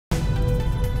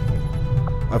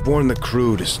I've warned the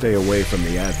crew to stay away from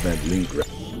the Advent lead.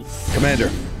 Commander,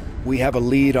 we have a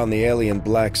lead on the alien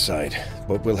black site,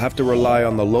 but we'll have to rely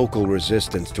on the local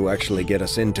resistance to actually get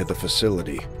us into the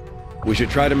facility. We should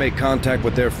try to make contact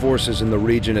with their forces in the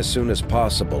region as soon as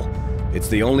possible. It's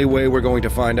the only way we're going to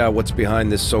find out what's behind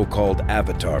this so-called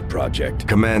Avatar project.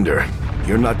 Commander,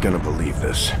 you're not gonna believe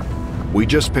this. We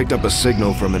just picked up a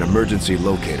signal from an emergency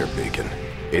locator beacon.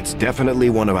 It's definitely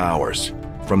one of ours,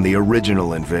 from the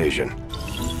original invasion.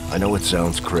 I know it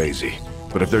sounds crazy,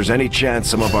 but if there's any chance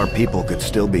some of our people could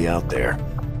still be out there,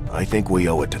 I think we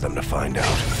owe it to them to find out.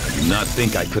 I do not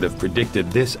think I could have predicted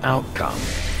this outcome,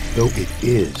 though it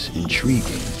is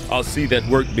intriguing. I'll see that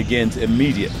work begins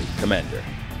immediately, Commander.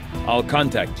 I'll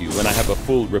contact you when I have a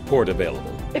full report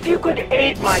available. If you could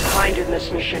aid my kind in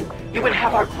this mission, you would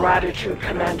have our gratitude,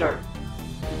 Commander.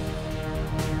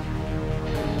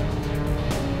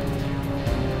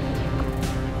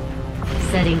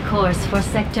 Setting course for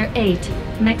Sector 8,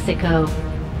 Mexico.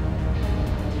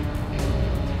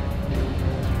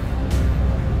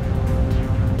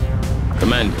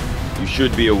 Commander, you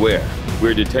should be aware,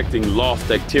 we're detecting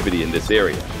lost activity in this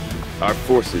area. Our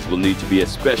forces will need to be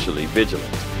especially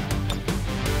vigilant.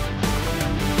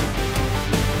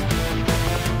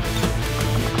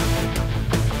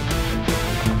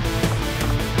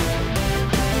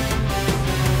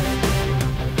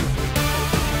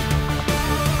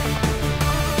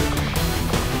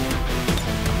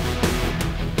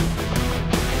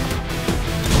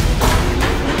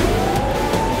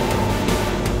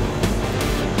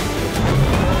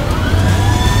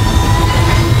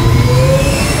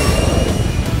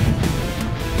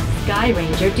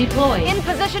 Ranger deployed. In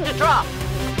position to drop.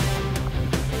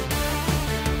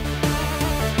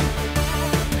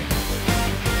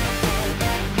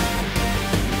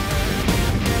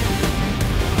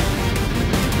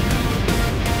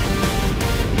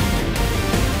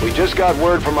 We just got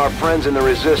word from our friends in the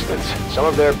Resistance. Some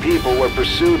of their people were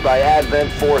pursued by Advent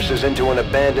forces into an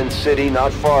abandoned city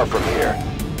not far from here.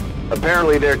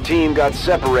 Apparently their team got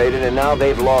separated and now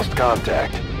they've lost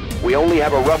contact. We only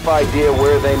have a rough idea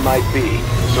where they might be,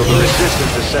 so the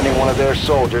Resistance is sending one of their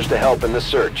soldiers to help in the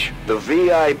search. The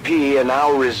VIP and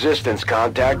our Resistance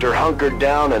contact are hunkered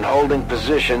down and holding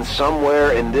positions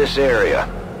somewhere in this area.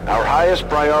 Our highest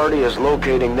priority is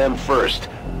locating them first,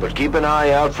 but keep an eye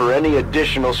out for any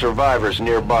additional survivors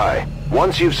nearby.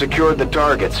 Once you've secured the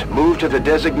targets, move to the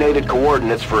designated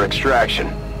coordinates for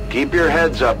extraction. Keep your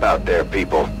heads up out there,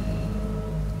 people.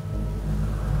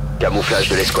 Camouflage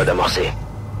de l'escouade amorcé.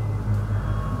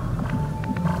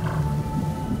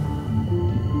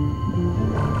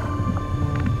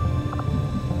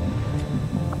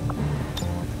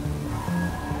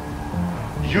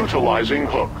 Utilizing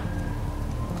hook.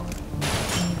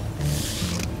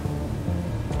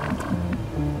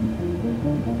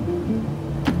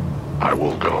 I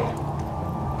will go.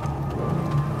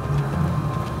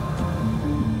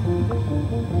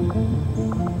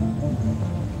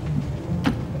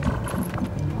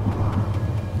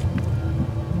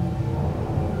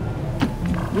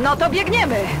 No to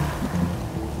biegniemy!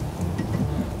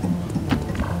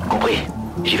 Compris.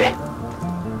 J'y vais.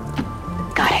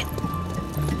 Got it.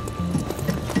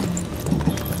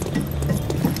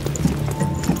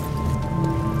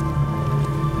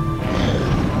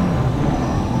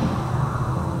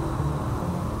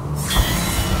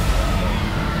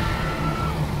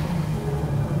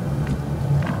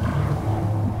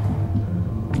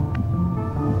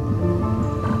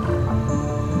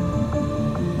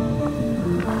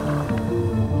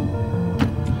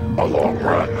 A long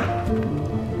run.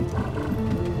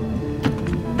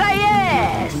 Ça y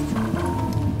est!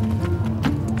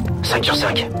 5 sur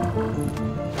 5.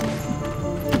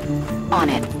 On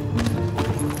it.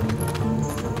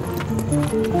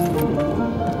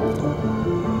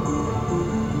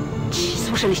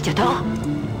 Słyszeliście to?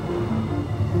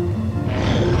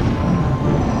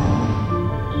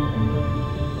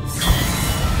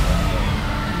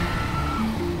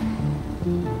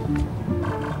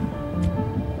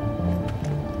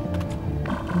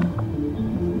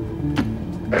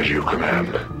 As you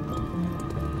command.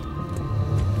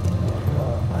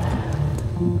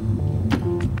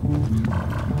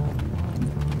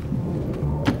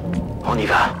 On y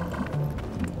va.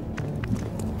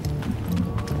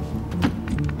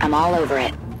 I'm all over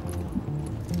it.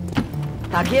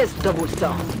 Tak jest,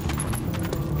 dowódco.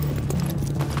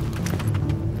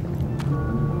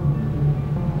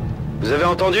 Vous avez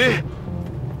entendu?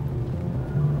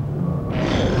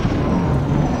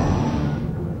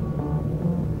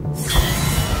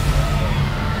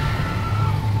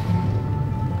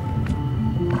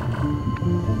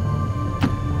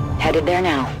 Headed there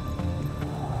now.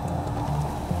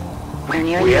 We're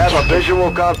near We the have a objective.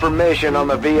 visual confirmation on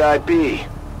the VIP.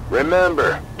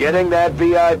 Remember, getting that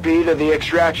VIP to the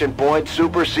extraction point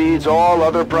supersedes all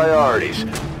other priorities.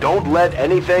 Don't let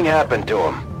anything happen to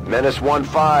him. Menace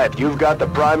 1-5, you've got the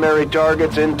primary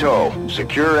targets in tow.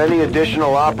 Secure any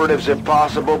additional operatives if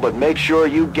possible, but make sure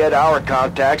you get our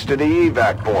contacts to the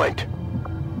evac point.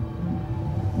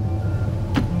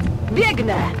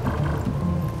 Biegnę!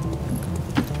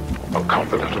 A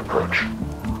confident approach.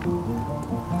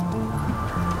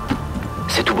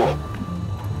 C'est tout bon.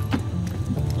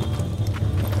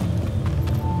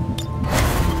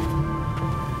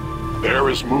 There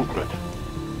is movement.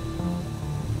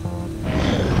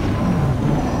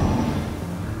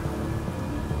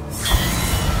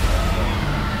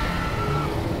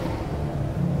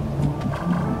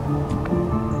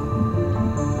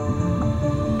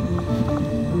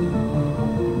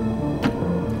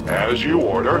 As you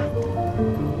order.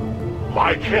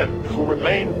 My kin who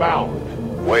remain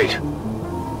bound. Wait,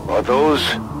 are those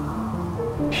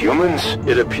humans?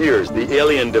 It appears the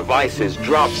alien devices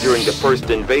dropped during the first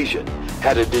invasion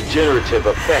had a degenerative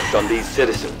effect on these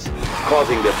citizens,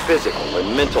 causing their physical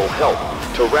and mental health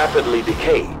to rapidly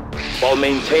decay while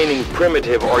maintaining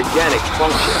primitive organic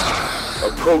function.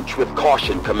 Approach with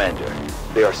caution, Commander.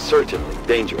 They are certainly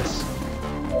dangerous.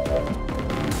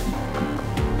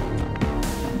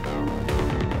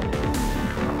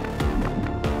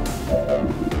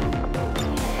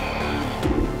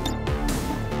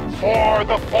 For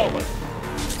the fallen.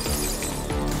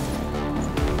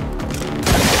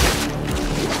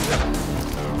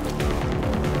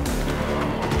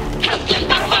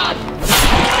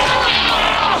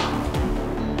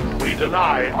 We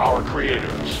deny our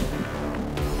creators.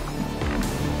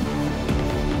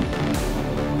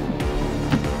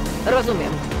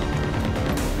 Rozumiem.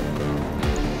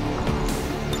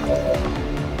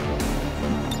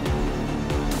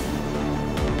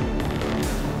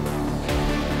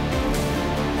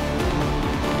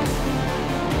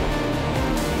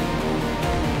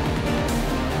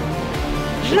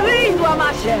 Drzwi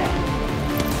łamacie!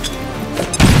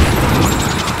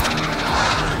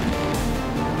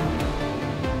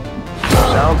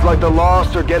 Sounds like the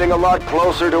Lost are getting a lot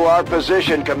closer to our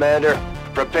position, Commander.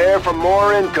 Prepare for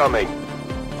more incoming.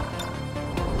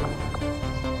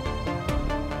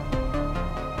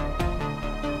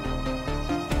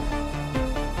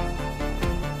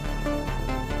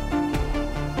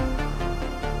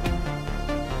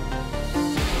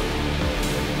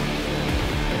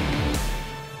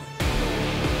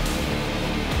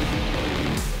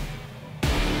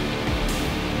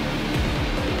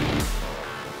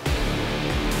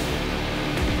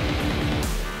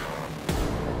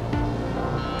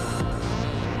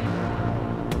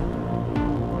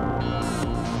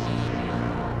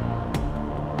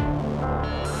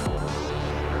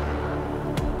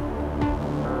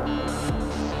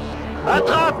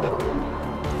 Attrape!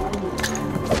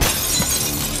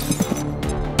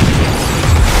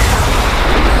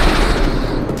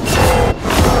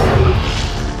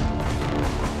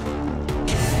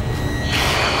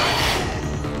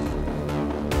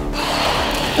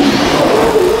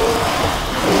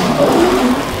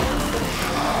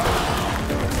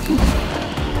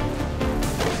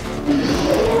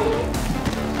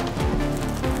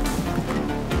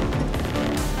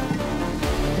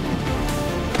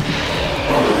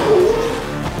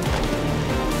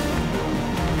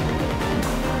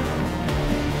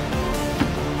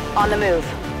 On the move.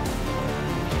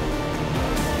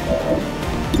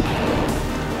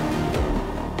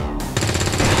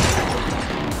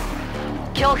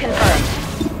 Kill confirmed.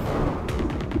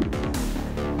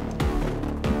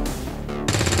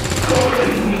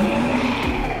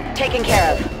 Taken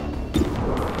care of.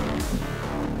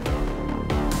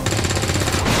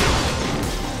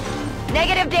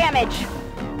 Negative damage.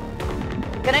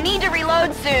 Gonna need to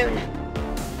reload soon.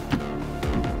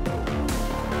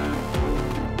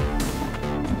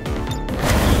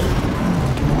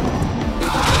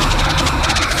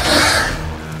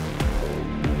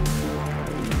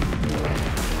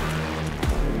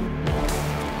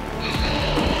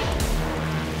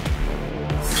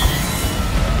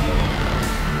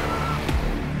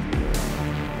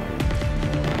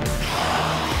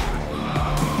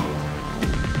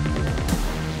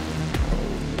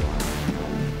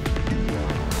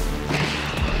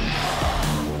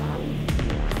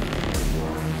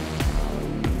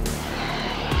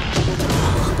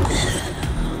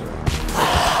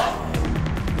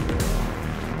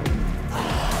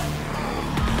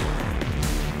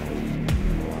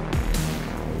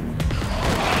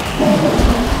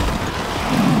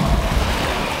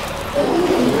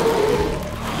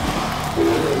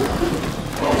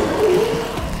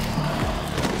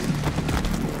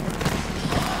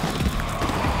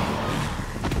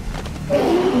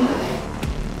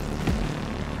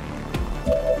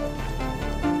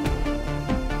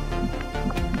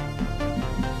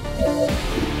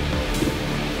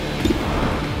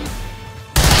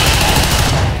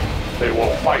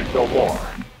 no more.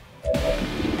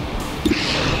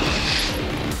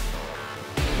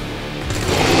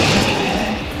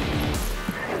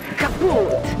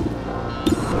 Kaput!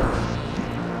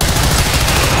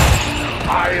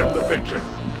 I am the victor.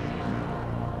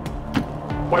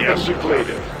 Weapons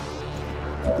depleted.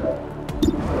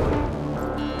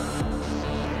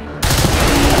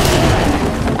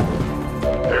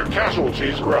 Their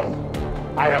casualties grow.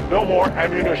 I have no more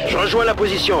ammunition. Je rejoins la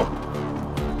position.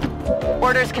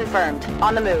 Orders confirmed.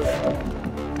 On the move.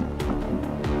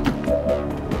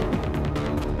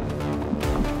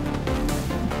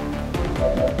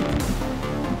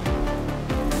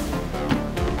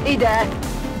 Idę.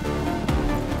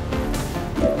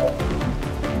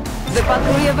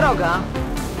 Wypatruję wroga.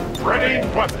 Ready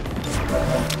weapon.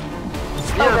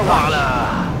 Viens par là.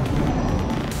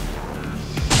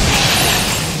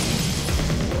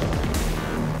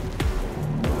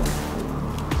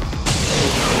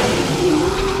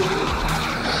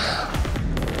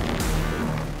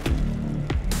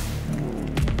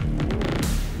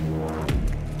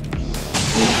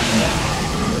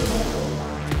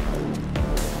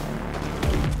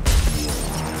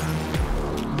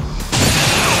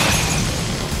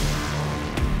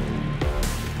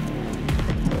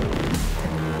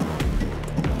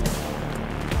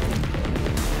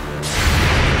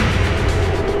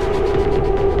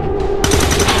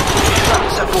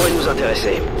 Ça pourrait nous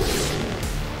intéresser.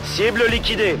 Cible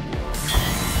liquidée.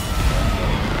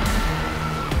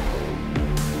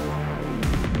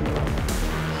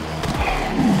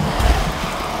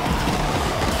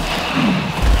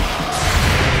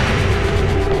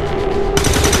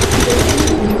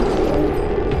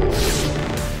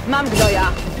 Mam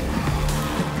gnoja.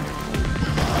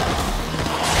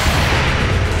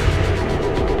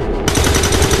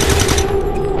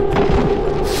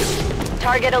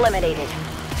 Target eliminated.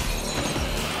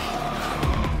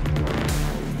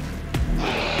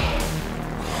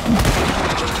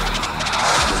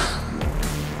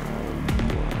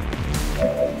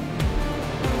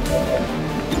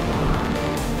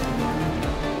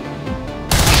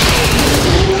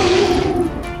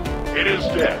 It is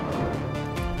dead.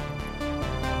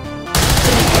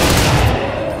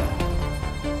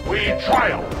 We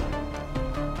triumph.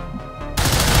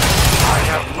 I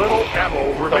have little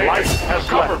ammo remaining. The light has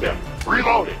covered them.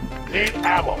 Reloading. Need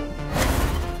ammo.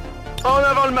 En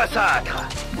avant le massacre.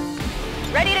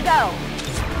 Ready to go.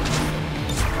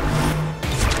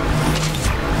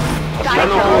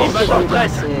 Il va s'en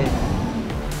presse.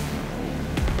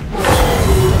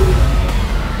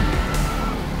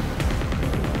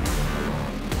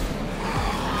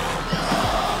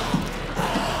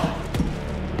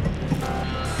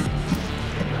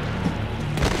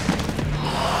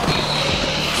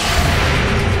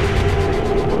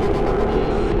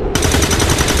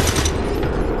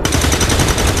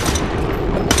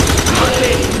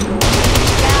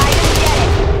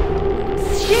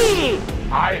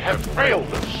 I have failed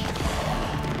this.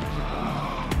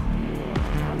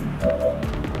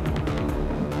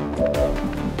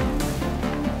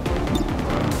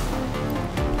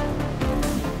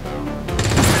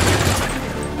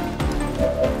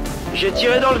 J'ai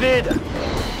tiré dans le vide.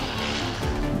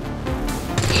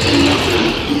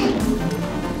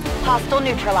 Hostile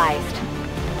neutralized.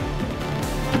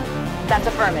 That's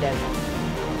affirmative.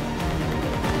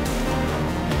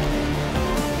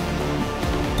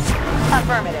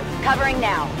 Affirmative. Covering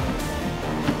now.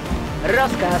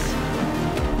 Rozkaz.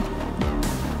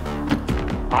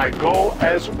 I go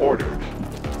as ordered.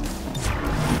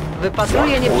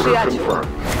 Wypatruję nieprzyjaciół. Confirmed.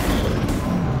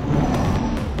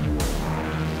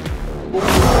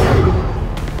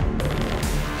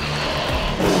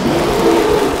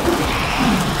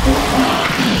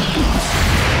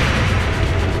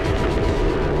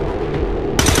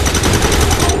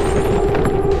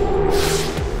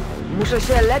 Muszę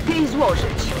się lepiej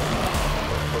złożyć.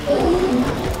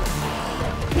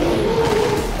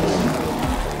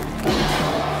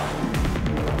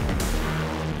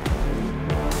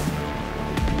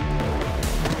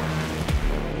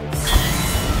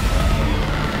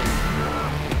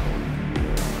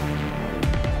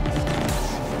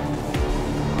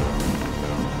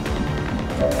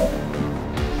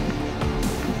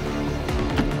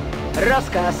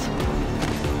 Rozkaz.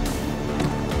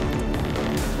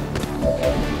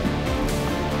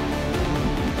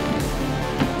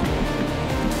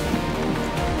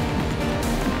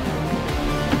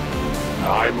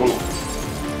 I move.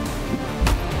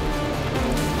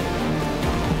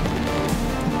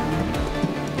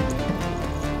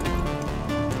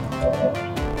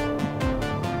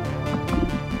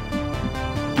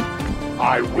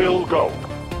 I will go.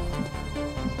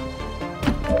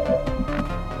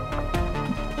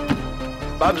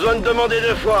 Pas besoin de demander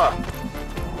deux fois.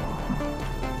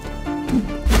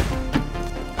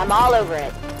 I'm all over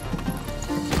it.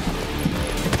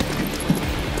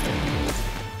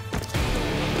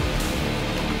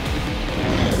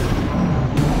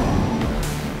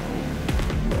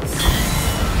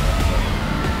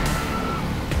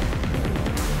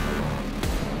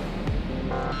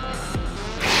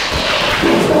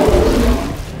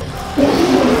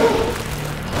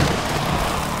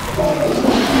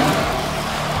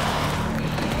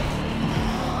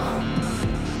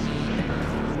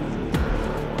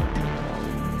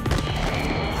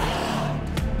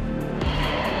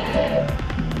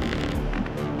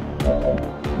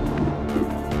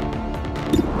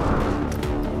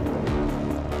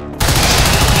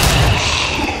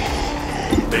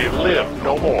 They live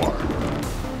no more.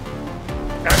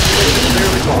 Ammunition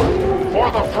nearly gone.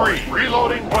 For the free.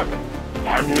 Reloading weapon.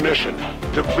 Ammunition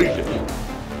depleted.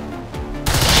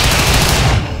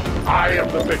 I am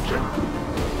the victor.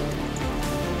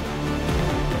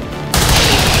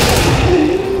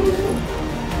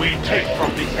 We take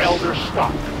from the Elder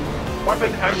stock.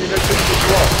 Weapon ammunition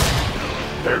withdrawn.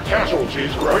 Their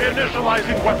casualties were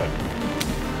reinitializing weapon.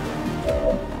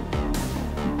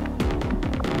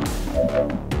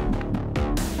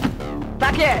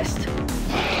 Tak jest!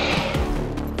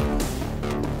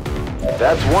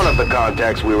 That's one of the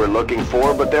contacts we were looking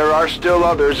for, but there are still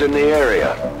others in the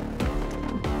area.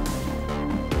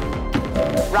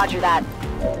 Roger that.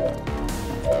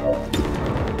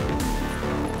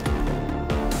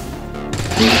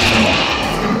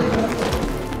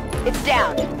 It's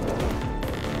down.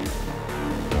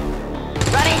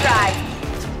 Running dry.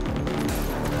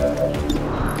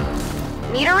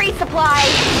 Need a resupply.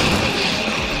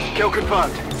 Kill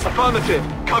confirmed. Affirmative.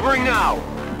 Covering now.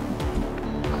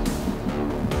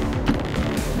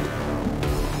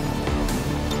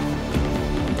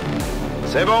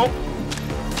 C'est bon.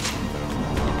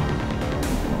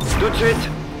 Tout de suite.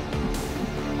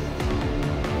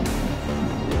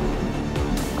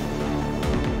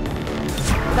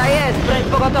 Tak jest, broń w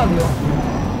pogotowiu.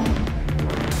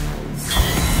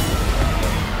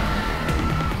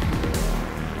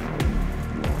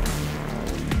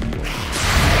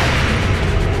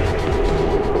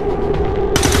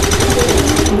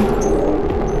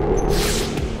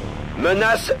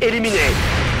 Menace éliminée.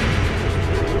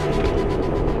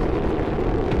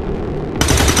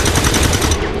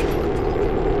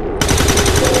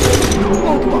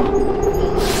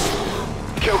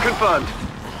 Kill confirmed.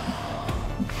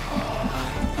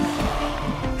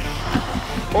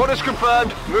 Orders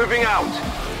confirmed. Moving out.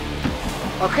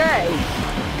 Okay.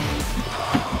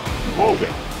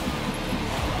 Moving.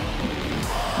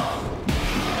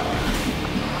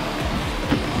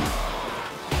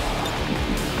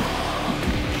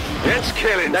 It's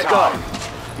killing D'accord.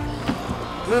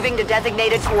 time. Moving to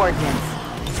designated coordinates.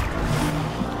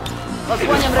 It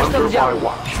is under my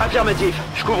watch. Affirmatif.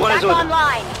 Je couvre la Back zone.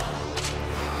 online.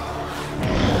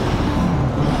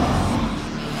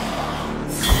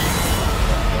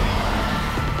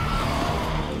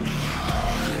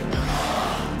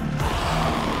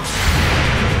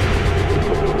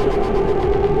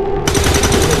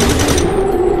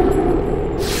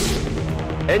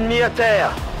 Ennemi à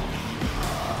terre.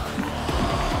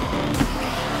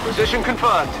 Position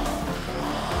confirmed.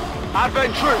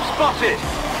 Advent troops spotted.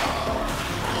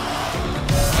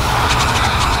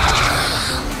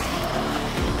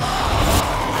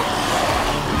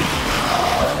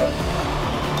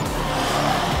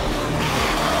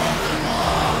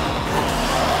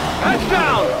 Heads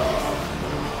down.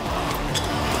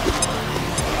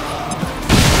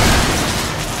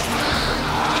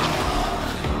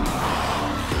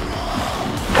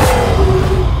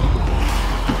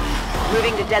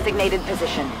 Moving to designated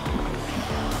position.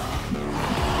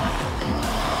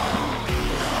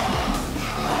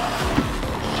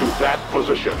 To that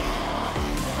position.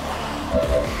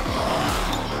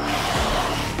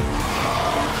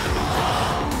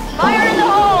 Fire in the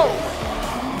hole!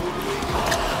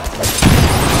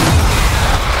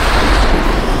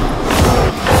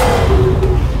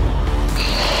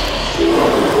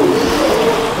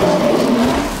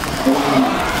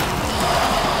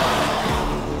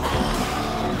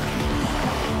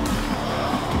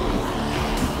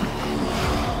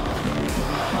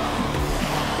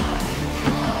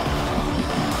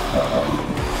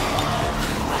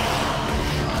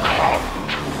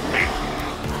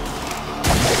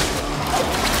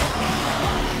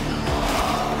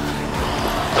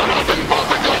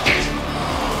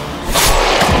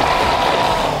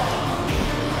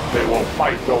 They will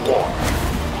fight no more.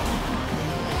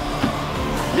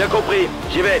 Bien compris.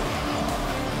 J'y vais.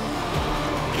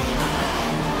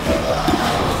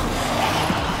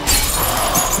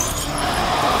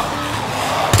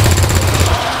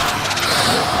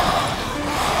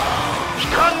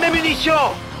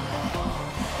 munitions!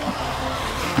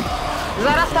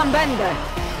 Zaraz tam będę.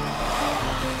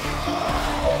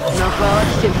 No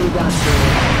chodźcie, brudacy.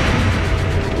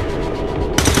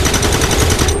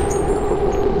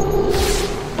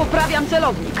 Poprawiam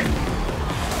celownik.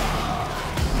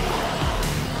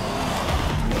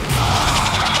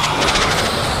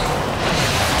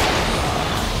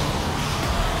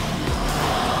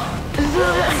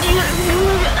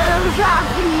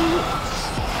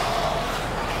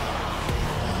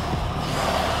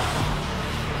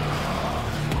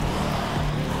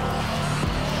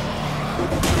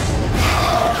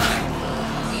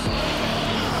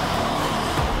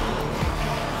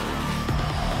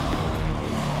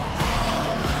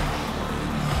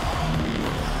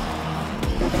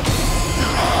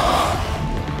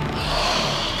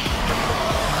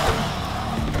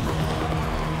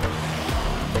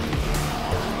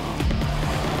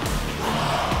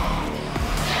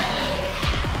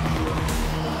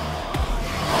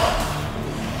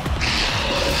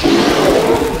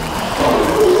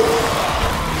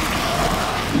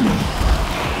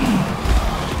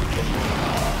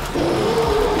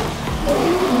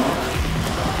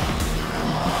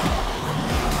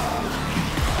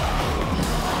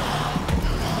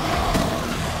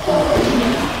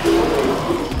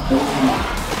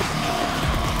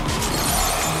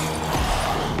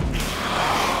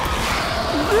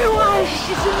 Wyłaź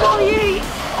z mojej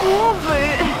głowy!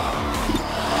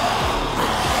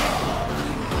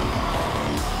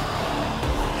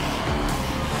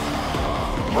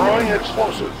 Throwing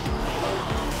explosive.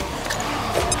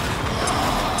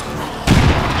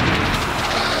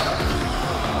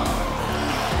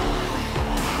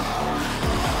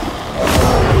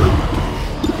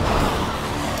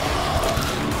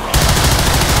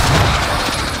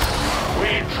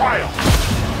 We triumph.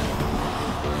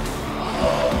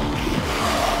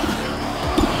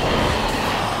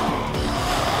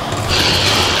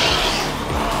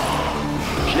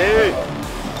 Je l'ai eu!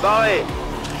 Barré!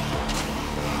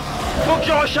 Faut que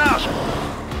je recharge!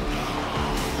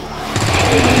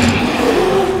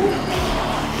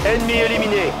 Ennemi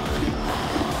éliminé!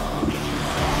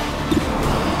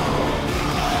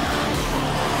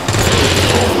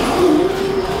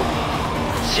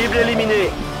 Cible éliminée!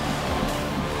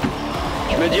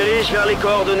 Je me dirige vers les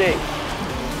coordonnées.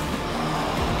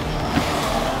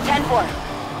 10-4.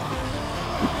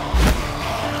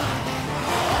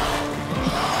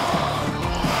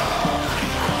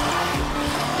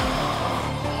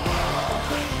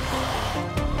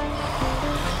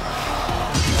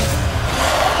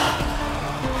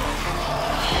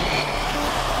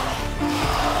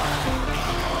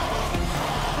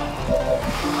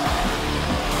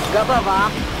 Gotowa.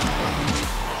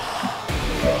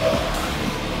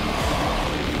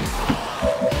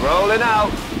 Rolling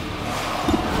out!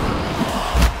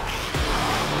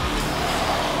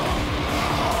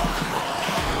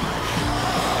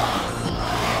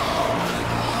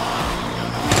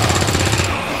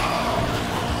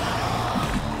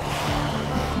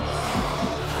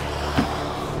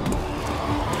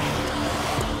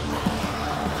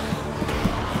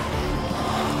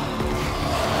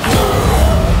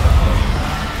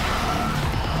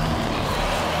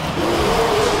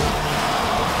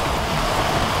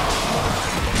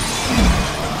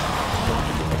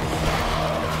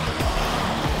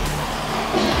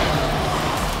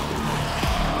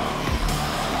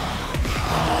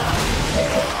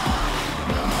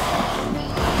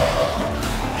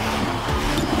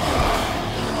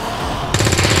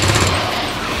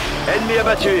 Ennemi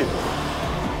abattu.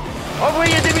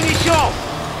 Envoyez des munitions.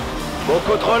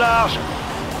 Beaucoup trop large.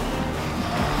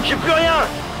 J'ai plus rien.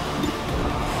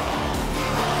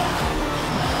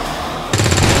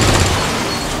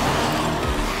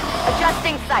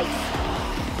 Adjusting sights.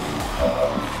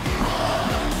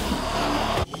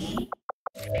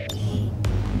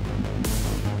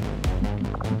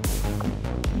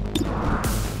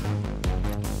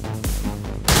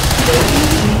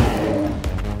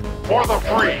 For the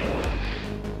free.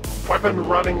 Weapon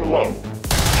running low.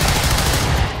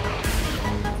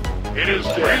 It is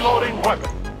reloading weapon.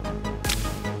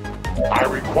 I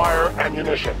require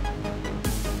ammunition.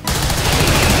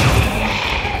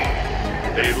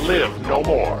 They live no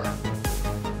more.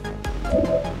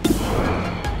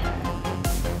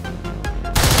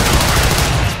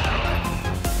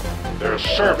 Their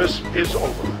service is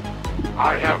over.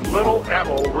 I have little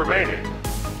ammo remaining.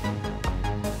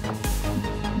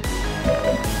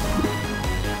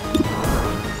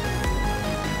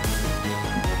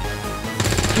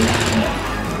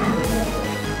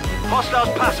 Hostiles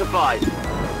pacified.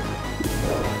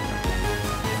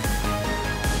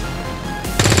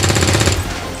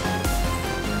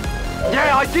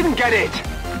 Yeah, I didn't get it!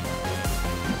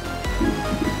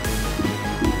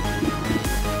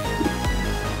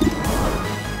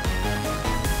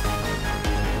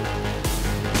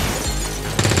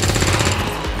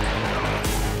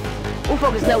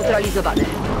 Ufok zneutralizowany.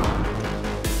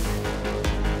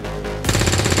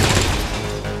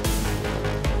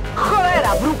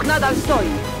 Cholera, wróg nadal stoi.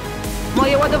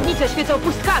 Moje ładownice świecą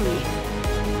pustkami.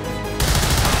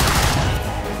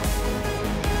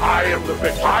 I am the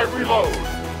victim. I reload.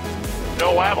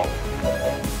 No ammo.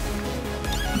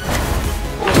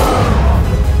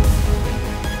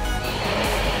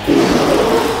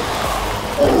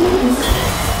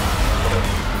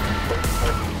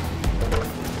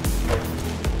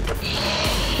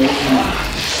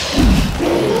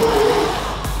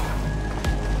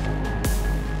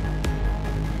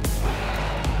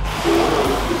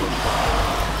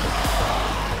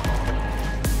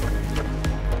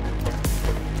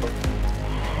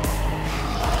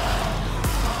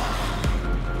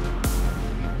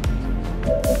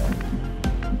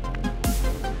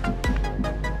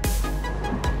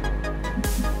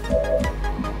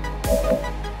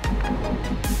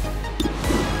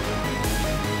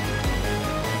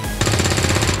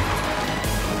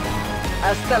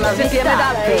 Sypiemy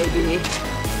dalej, baby.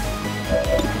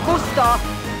 Pusto.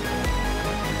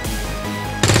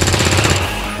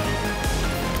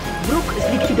 Wróg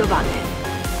zlikwidowany.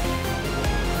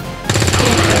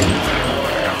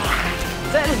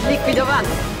 Cel zlikwidowany.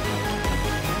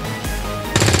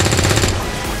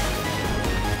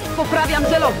 Poprawiam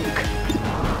celownik.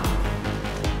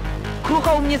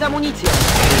 Kruchą mnie z amunicją.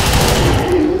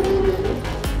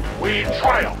 We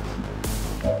triumph.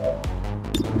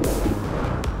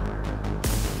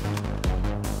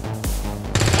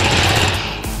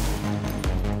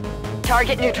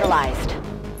 Target neutralized.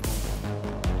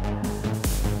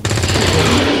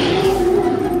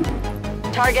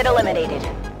 Target eliminated.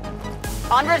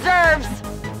 On reserves!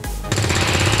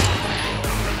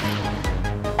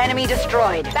 Enemy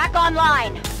destroyed. Back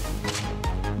online!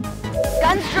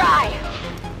 Guns dry!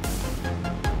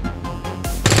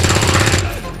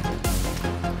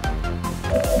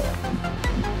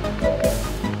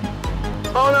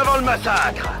 En avant le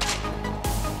massacre!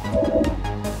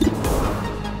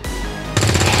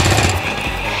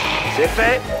 C'est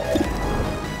fait.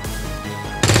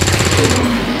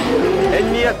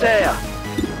 Ennemi à terre.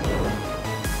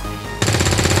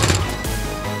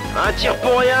 Un tir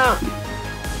pour rien.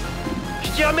 Je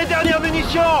tire mes dernières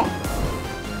munitions.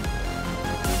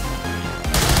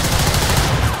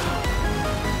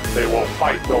 They will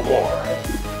fight no more.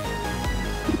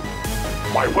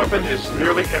 My weapon is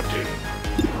nearly empty.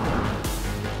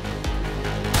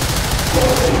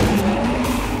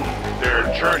 Their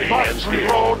journey ends here.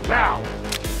 Reload now.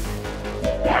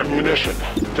 Ammunition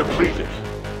depleted.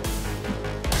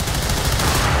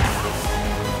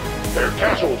 Their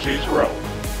casualties grow.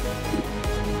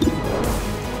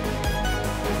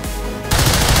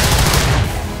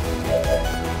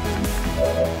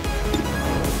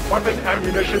 Weapon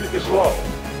ammunition is low.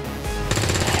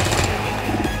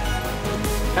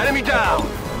 Enemy down!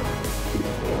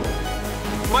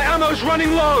 My ammo's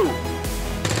running low!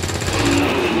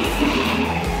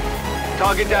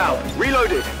 Target down.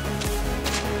 Reloaded.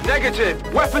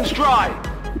 Negative. Weapons dry.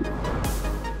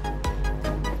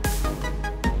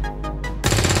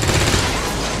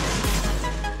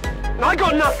 I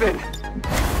got nothing!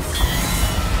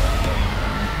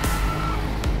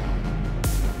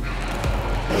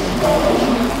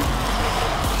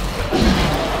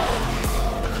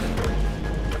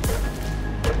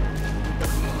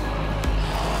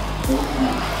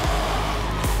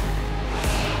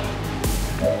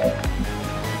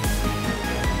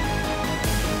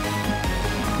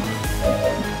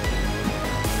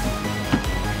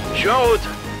 Je suis en route.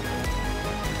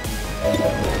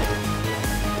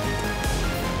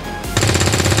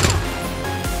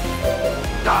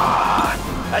 Ah,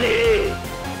 allez!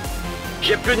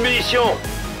 J'ai plus de munitions.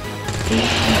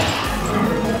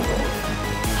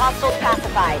 Hostiles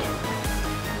pacified.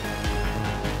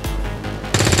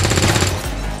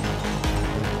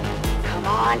 Come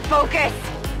on, focus!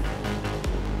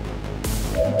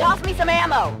 Toss me some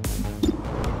ammo!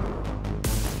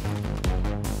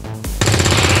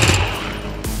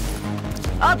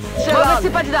 Mogę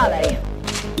sypać dalej.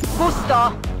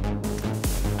 Pusto.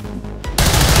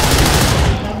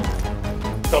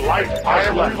 The light I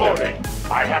am reloading.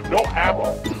 I have no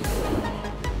ammo.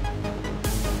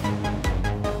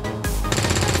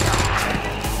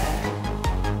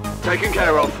 Taken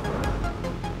care of.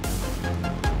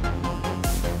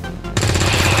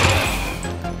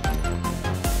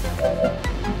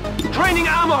 Draining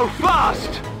ammo,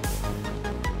 fast!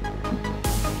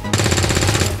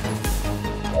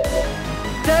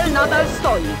 nadal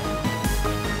stoi.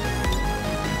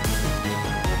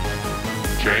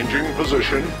 Changing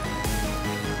position.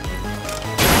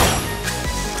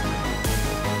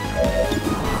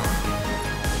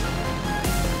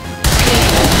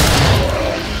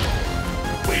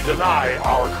 We deny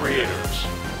our creators.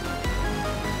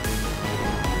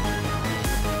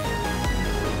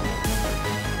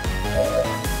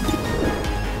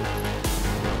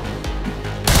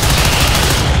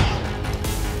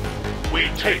 We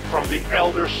take from the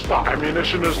Elder stock.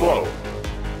 Ammunition is low.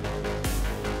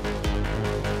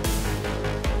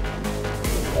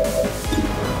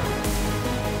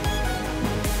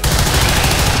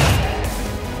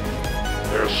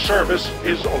 Their service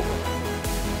is over.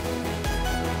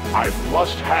 I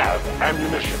must have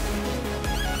ammunition.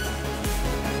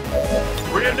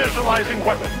 Reinitializing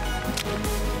weapon.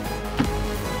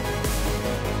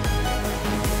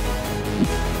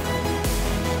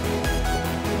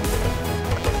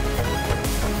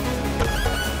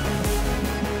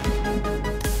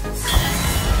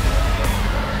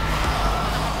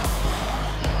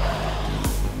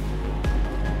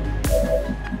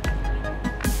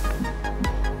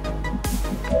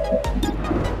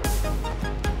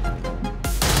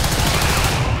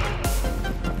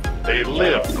 They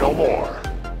live no more.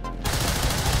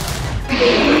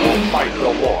 They will fight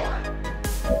no more.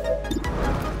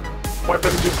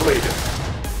 Weapon depleted.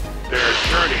 Their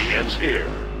journey ends here.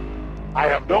 I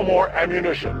have no more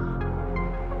ammunition.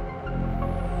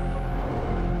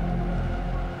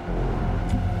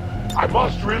 I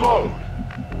must reload.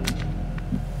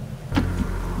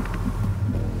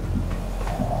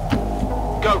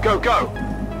 Go, go, go!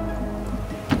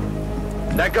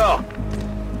 D'accord.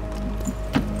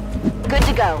 Good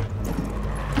to go.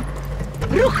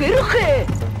 Ruchy, ruchy!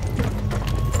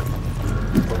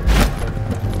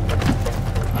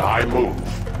 I move.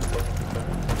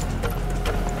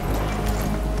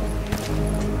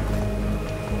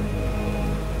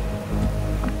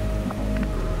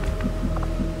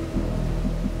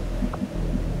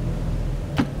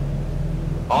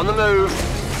 On the move.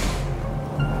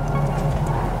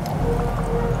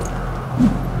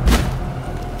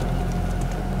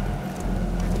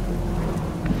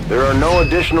 There are no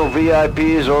additional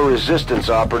VIPs or resistance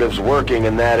operatives working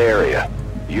in that area.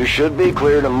 You should be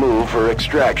clear to move for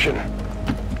extraction.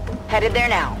 Headed there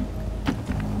now.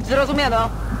 Zrozumiano.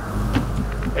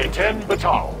 A 10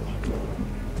 batal.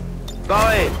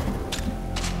 Fine.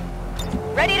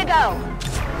 Ready to go.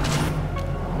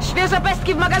 Świeże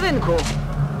pestki w magazynku.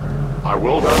 I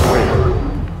will not waver.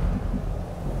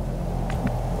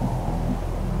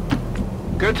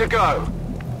 Good to go.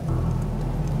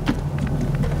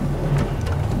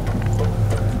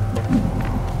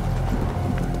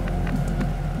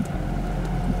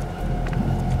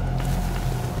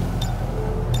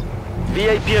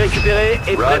 VIP récupéré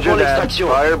et prêt Roger pour that. l'extraction.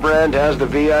 Firebrand has the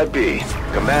VIP.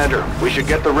 Commander, we should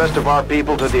get the rest of our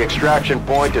people to the extraction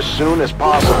point as soon as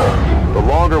possible. The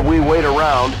longer we wait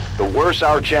around, the worse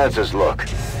our chances look.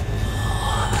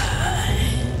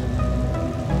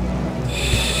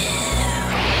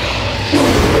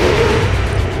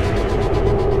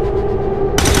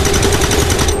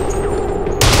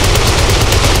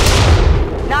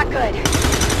 Not good.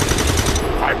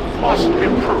 I must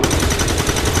improve.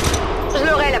 Je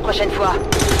l'aurai la prochaine fois.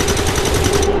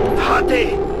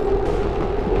 Raté.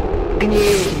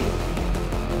 Gniej.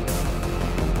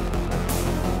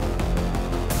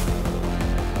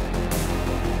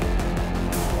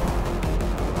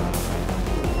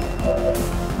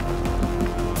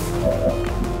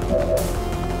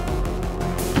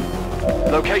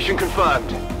 Location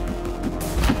confirmed.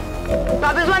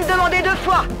 Pas besoin de demander deux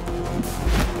fois.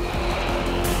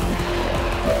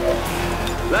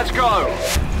 Let's go!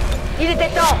 Il était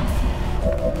temps.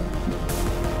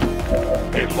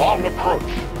 A long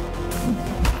approach.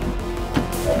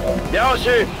 Bien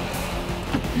reçu.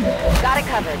 Got it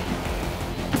covered.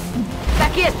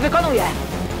 Tak jest, wykonuję.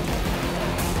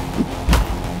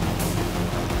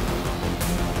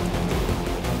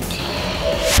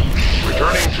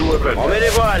 Returning to event. On met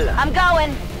les voiles. I'm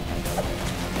going.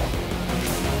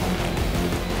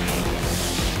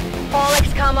 All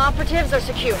XCOM operatives are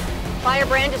secure.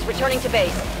 Firebrand is returning to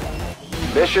base.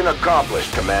 Mission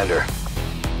accomplished, Commander.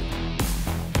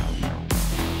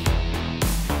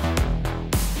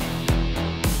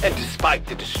 And despite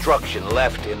the destruction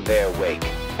left in their wake,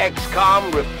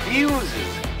 XCOM refuses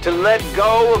to let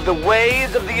go of the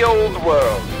ways of the old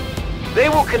world. They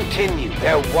will continue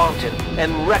their wanton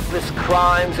and reckless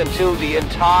crimes until the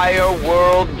entire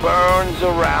world burns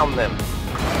around them.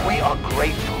 We are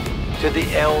grateful to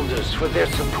the Elders for their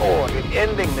support in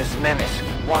ending this menace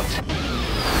once.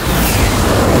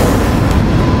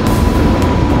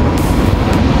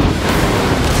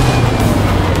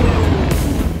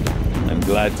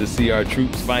 glad to see our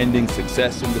troops finding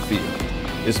success in the field.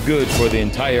 It's good for the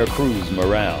entire crew's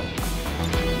morale.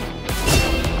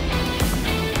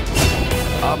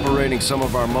 Operating some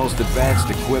of our most advanced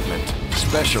equipment,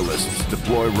 specialists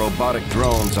deploy robotic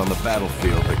drones on the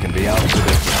battlefield that can be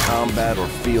outfitted for combat or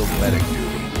field medic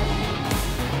duty.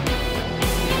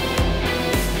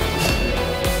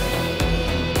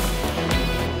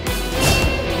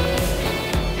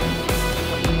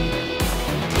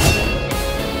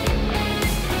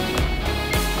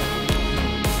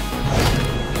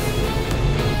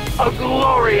 A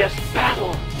glorious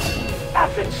battle!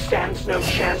 Advent stands no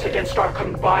chance against our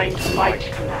combined might,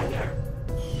 Commander.